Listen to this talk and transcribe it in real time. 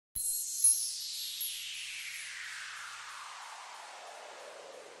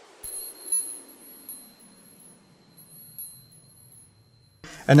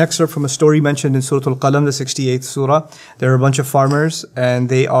an excerpt from a story mentioned in Surah Al-Qalam, the 68th surah. There are a bunch of farmers and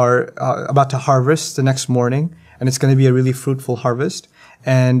they are about to harvest the next morning, and it's going to be a really fruitful harvest.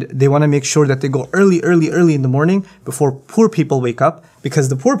 And they want to make sure that they go early in the morning before poor people wake up, because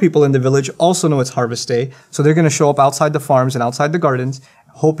the poor people in the village also know it's harvest day. So they're going to show up outside the farms and outside the gardens,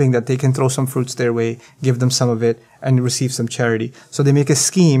 hoping that they can throw some fruits their way, give them some of it, and receive some charity. So they make a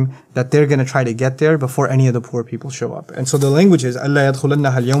scheme that they're going to try to get there before any of the poor people show up. And so the language is, أَلَّا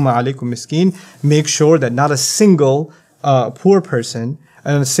يَدْخُلَنَّهَا الْيَوْمَ عَلَيْكُمْ مِسْكِينٌ. Make sure that not a single poor person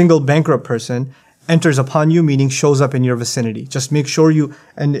and a single bankrupt person enters upon you, meaning shows up in your vicinity. Just make sure you,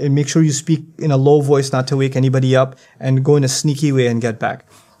 and make sure you speak in a low voice not to wake anybody up, and go in a sneaky way and get back.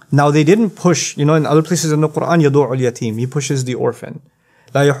 Now they didn't push, in other places in the Quran, يَدُعُ الْيَتِيمِ. He pushes the orphan.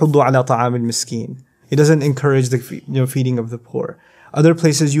 لَا يَحُضُّ عَلَى طَعَامِ الْمِسْكِينِ. He doesn't encourage the feeding of the poor. Other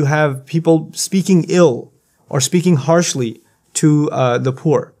places you have people speaking ill or speaking harshly to the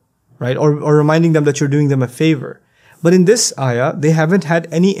poor, right? Or reminding them that you're doing them a favor. But in this ayah, they haven't had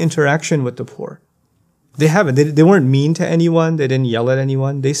any interaction with the poor. They haven't. They weren't mean to anyone. They didn't yell at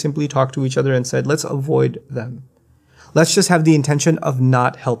anyone. They simply talked to each other and said, let's avoid them. Let's just have the intention of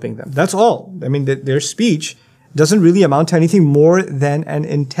not helping them. That's all. I mean, their speech doesn't really amount to anything more than an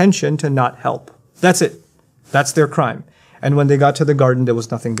intention to not help. That's it. That's their crime. And when they got to the garden, there was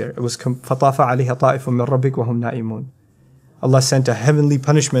nothing there. It was فَطَافَ عَلَيْهَا طَائِفٌ مِّن رَبِّكَ وَهُمْ نَائِمُونَ. Allah sent a heavenly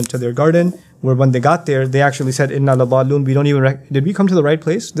punishment to their garden, where when they got there, they actually said, إِنَّا لَضَالُّونَ. We don't even did we come to the right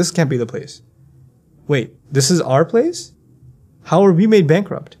place? This can't be the place. Wait, this is our place? How are we made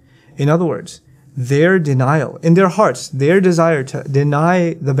bankrupt? In other words, their denial, in their hearts, their desire to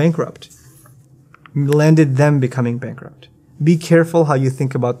deny the bankrupt landed them becoming bankrupt. Be careful how you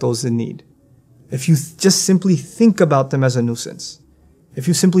think about those in need. If you just simply think about them as a nuisance,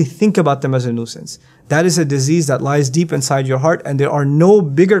 that is a disease that lies deep inside your heart, and there are no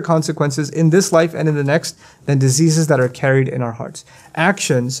bigger consequences in this life and in the next than diseases that are carried in our hearts.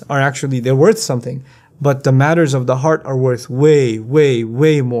 Actions are actually, they're worth something, but the matters of the heart are worth way, way,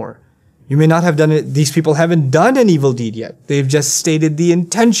 way more. You may not have done it, these people haven't done an evil deed yet. They've just stated the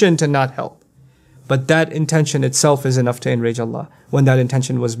intention to not help. But that intention itself is enough to enrage Allah, when that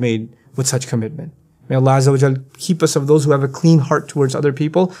intention was made with such commitment. May Allah Azza wa Jal keep us of those who have a clean heart towards other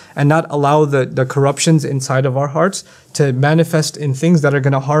people, and not allow the corruptions inside of our hearts to manifest in things that are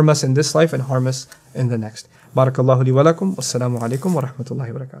going to harm us in this life and harm us in the next. Barakallahu li wa lakum. Wassalamu alaikum wa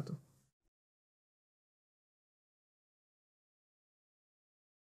rahmatullahi wa barakatuh.